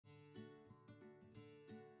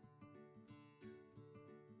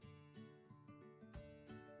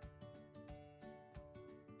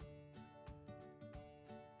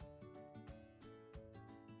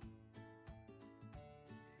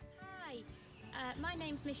My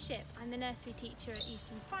name's Miss Shipp. I'm the nursery teacher at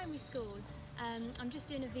Eastlands Primary School. I'm just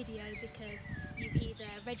doing a video because you've either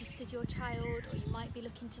registered your child or you might be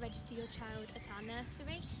looking to register your child at our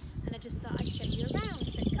nursery, and I just thought I'd show you around,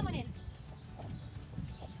 so come on in.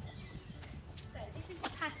 So this is the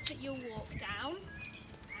path that you'll walk down,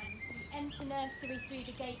 and you enter nursery through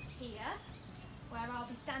the gate here, where I'll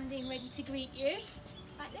be standing ready to greet you,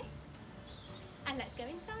 like this, and let's go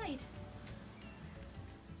inside.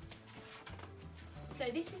 So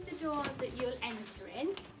this is the door that you'll enter in,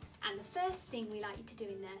 and the first thing we like you to do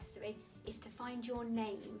in nursery is to find your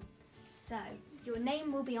name. So your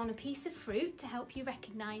name will be on a piece of fruit to help you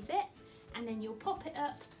recognise it, and then you'll pop it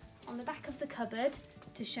up on the back of the cupboard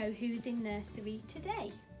to show who's in nursery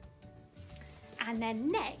today. And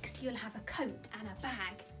then next you'll have a coat and a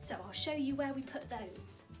bag, so I'll show you where we put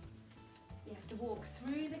those. You have to walk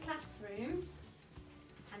through the classroom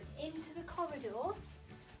and into the corridor,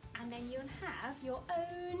 and then you'll have your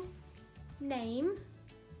own name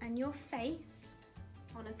and your face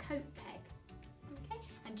on a coat peg, okay?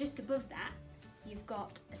 And just above that, you've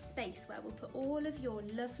got a space where we'll put all of your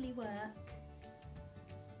lovely work.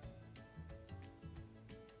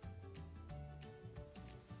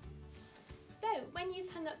 So when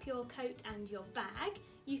you've hung up your coat and your bag,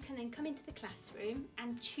 you can then come into the classroom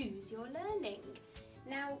and choose your learning.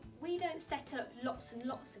 Now, we don't set up lots and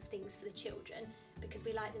lots of things for the children because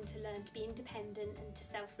we like them to learn to be independent and to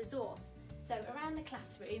self-resource. So around the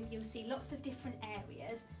classroom, you'll see lots of different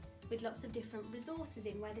areas with lots of different resources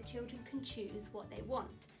in where the children can choose what they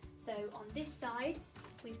want. So on this side,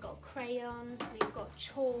 we've got crayons, we've got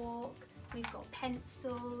chalk, we've got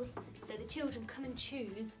pencils. So the children come and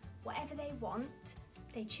choose whatever they want.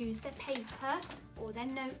 They choose their paper or their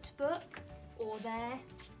notebook or their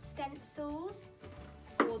stencils,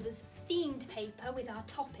 or there's themed paper with our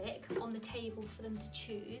topic on the table for them to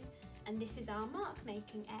choose, and this is our mark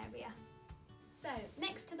making area. So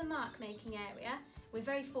next to the mark making area, we're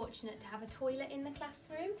very fortunate to have a toilet in the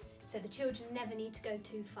classroom, so the children never need to go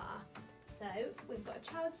too far. So we've got a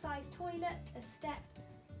child-sized toilet, a step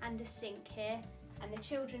and a sink here, and the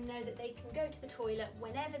children know that they can go to the toilet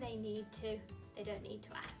whenever they need to. They don't need to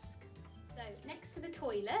ask. So next to the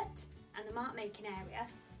toilet and the mark making area,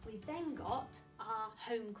 we've then got our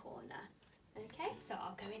home corner. Okay, so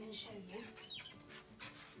I'll go in and show you.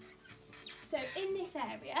 So in this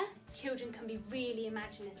area, children can be really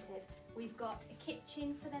imaginative. We've got a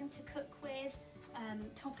kitchen for them to cook with,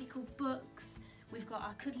 topical books, we've got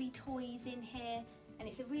our cuddly toys in here, and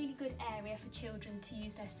it's a really good area for children to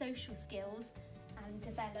use their social skills and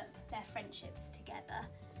develop their friendships together.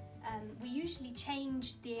 We usually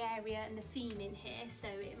change the area and the theme in here, so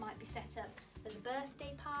it might be set up as a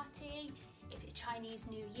birthday party. If it's Chinese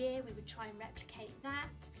New Year, we would try and replicate that.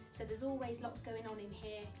 So there's always lots going on in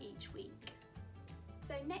here each week.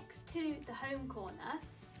 So next to the home corner,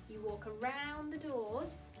 you walk around the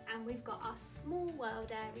doors and we've got our small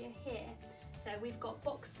world area here. So we've got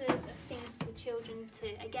boxes of things for the children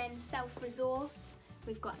to, again, self-resource.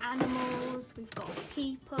 We've got animals, we've got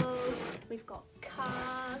people, we've got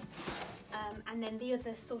cars, and then the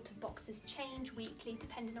other sort of boxes change weekly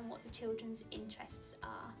depending on what the children's interests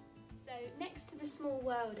are. So next to the small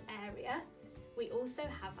world area, we also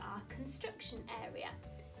have our construction area,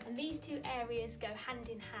 and these two areas go hand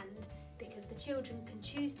in hand because the children can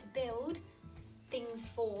choose to build things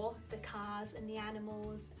for the cars and the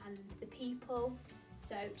animals and the people.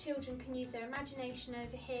 So children can use their imagination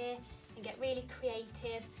over here and get really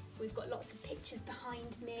creative. We've got lots of pictures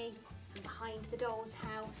behind me and behind the doll's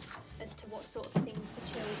house as to what sort of things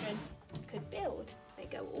the children could build. They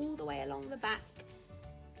go all the way along the back.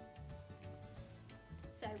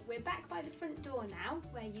 So we're back by the front door now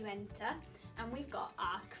where you enter, and we've got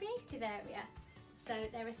our creative area. So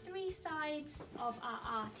there are three sides of our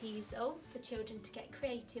art easel for children to get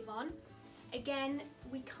creative on. Again,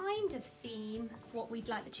 we kind of theme what we'd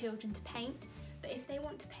like the children to paint, but if they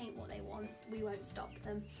want to paint what they want, we won't stop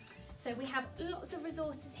them. So we have lots of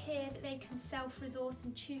resources here that they can self-resource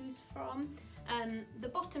and choose from. The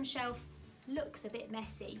bottom shelf looks a bit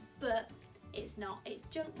messy, but it's not. It's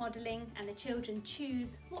junk modelling, and the children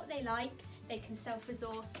choose what they like. They can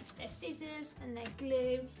self-resource their scissors and their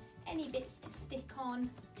glue, any bits to stick on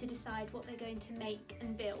to decide what they're going to make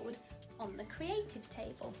and build on the creative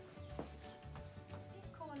table.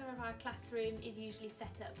 Of our classroom is usually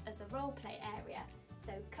set up as a role play area.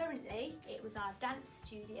 So currently it was our dance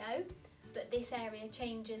studio, but this area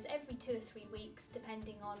changes every 2 or 3 weeks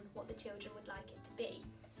depending on what the children would like it to be.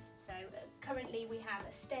 So currently we have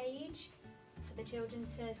a stage for the children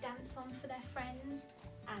to dance on for their friends,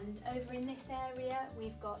 and over in this area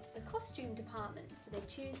we've got the costume department, so they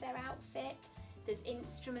choose their outfit, There's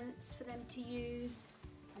instruments for them to use,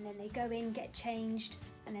 and then they go in, get changed,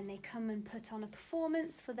 and then they come and put on a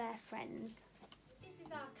performance for their friends. This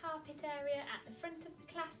is our carpet area at the front of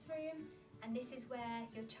the classroom, and this is where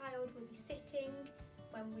your child will be sitting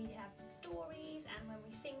when we have stories and when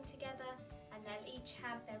we sing together, and they'll each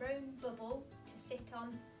have their own bubble to sit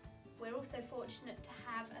on. We're also fortunate to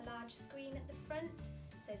have a large screen at the front,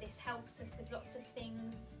 so this helps us with lots of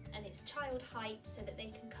things, and it's child height so that they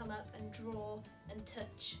can come up and draw and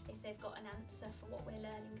touch if they've got an answer for what we're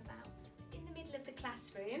learning about. In the middle of the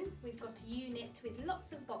classroom we've got a unit with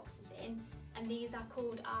lots of boxes in, and these are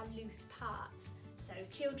called our loose parts. So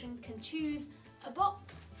children can choose a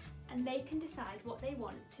box and they can decide what they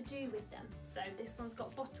want to do with them. So this one's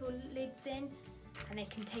got bottle lids in, and they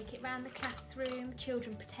can take it around the classroom.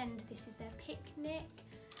 Children pretend this is their picnic.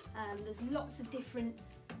 There's lots of different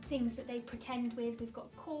things that they pretend with. We've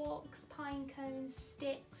got corks, pine cones,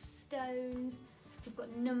 sticks, stones, we've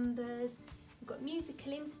got numbers, we've got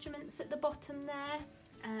musical instruments at the bottom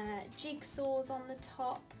there, jigsaws on the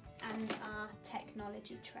top, and our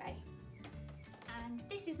technology tray. And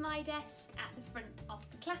this is my desk at the front of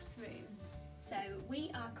the classroom. So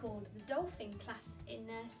we are called the Dolphin class in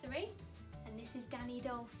nursery, and this is Danny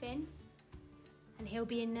Dolphin, and he'll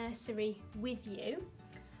be in nursery with you.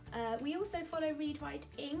 We also follow Read Write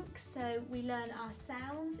Ink, so we learn our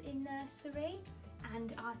sounds in nursery,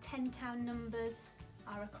 and our 10-town numbers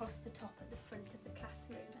are across the top at the front of the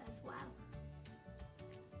classroom as well.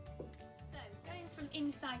 So going from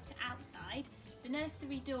inside to outside, the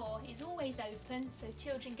nursery door is always open, so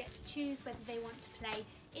children get to choose whether they want to play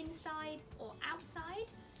inside or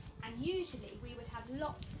outside, and usually we would have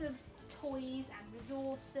lots of toys and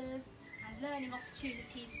resources and learning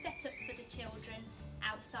opportunities set up for the children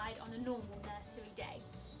outside on a normal nursery day.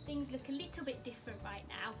 Things look a little bit different right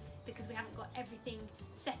now because we haven't got everything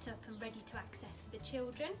set up and ready to access for the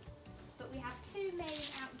children, but we have two main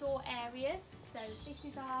outdoor areas. So this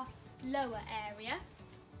is our lower area,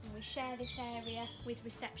 and we share this area with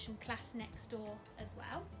reception class next door as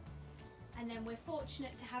well. And then we're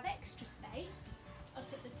fortunate to have extra space up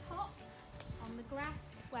at the top on the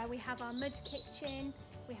grass where we have our mud kitchen,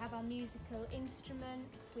 we have our musical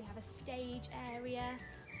instruments, we have a stage area,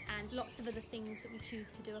 and lots of other things that we choose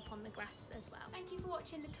to do up on the grass as well. Thank you for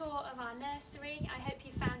watching the tour of our nursery. I hope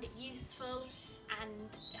you found it useful, and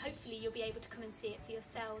hopefully you'll be able to come and see it for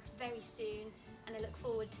yourselves very soon, and I look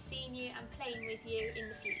forward to seeing you and playing with you in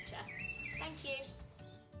the future. Thank you.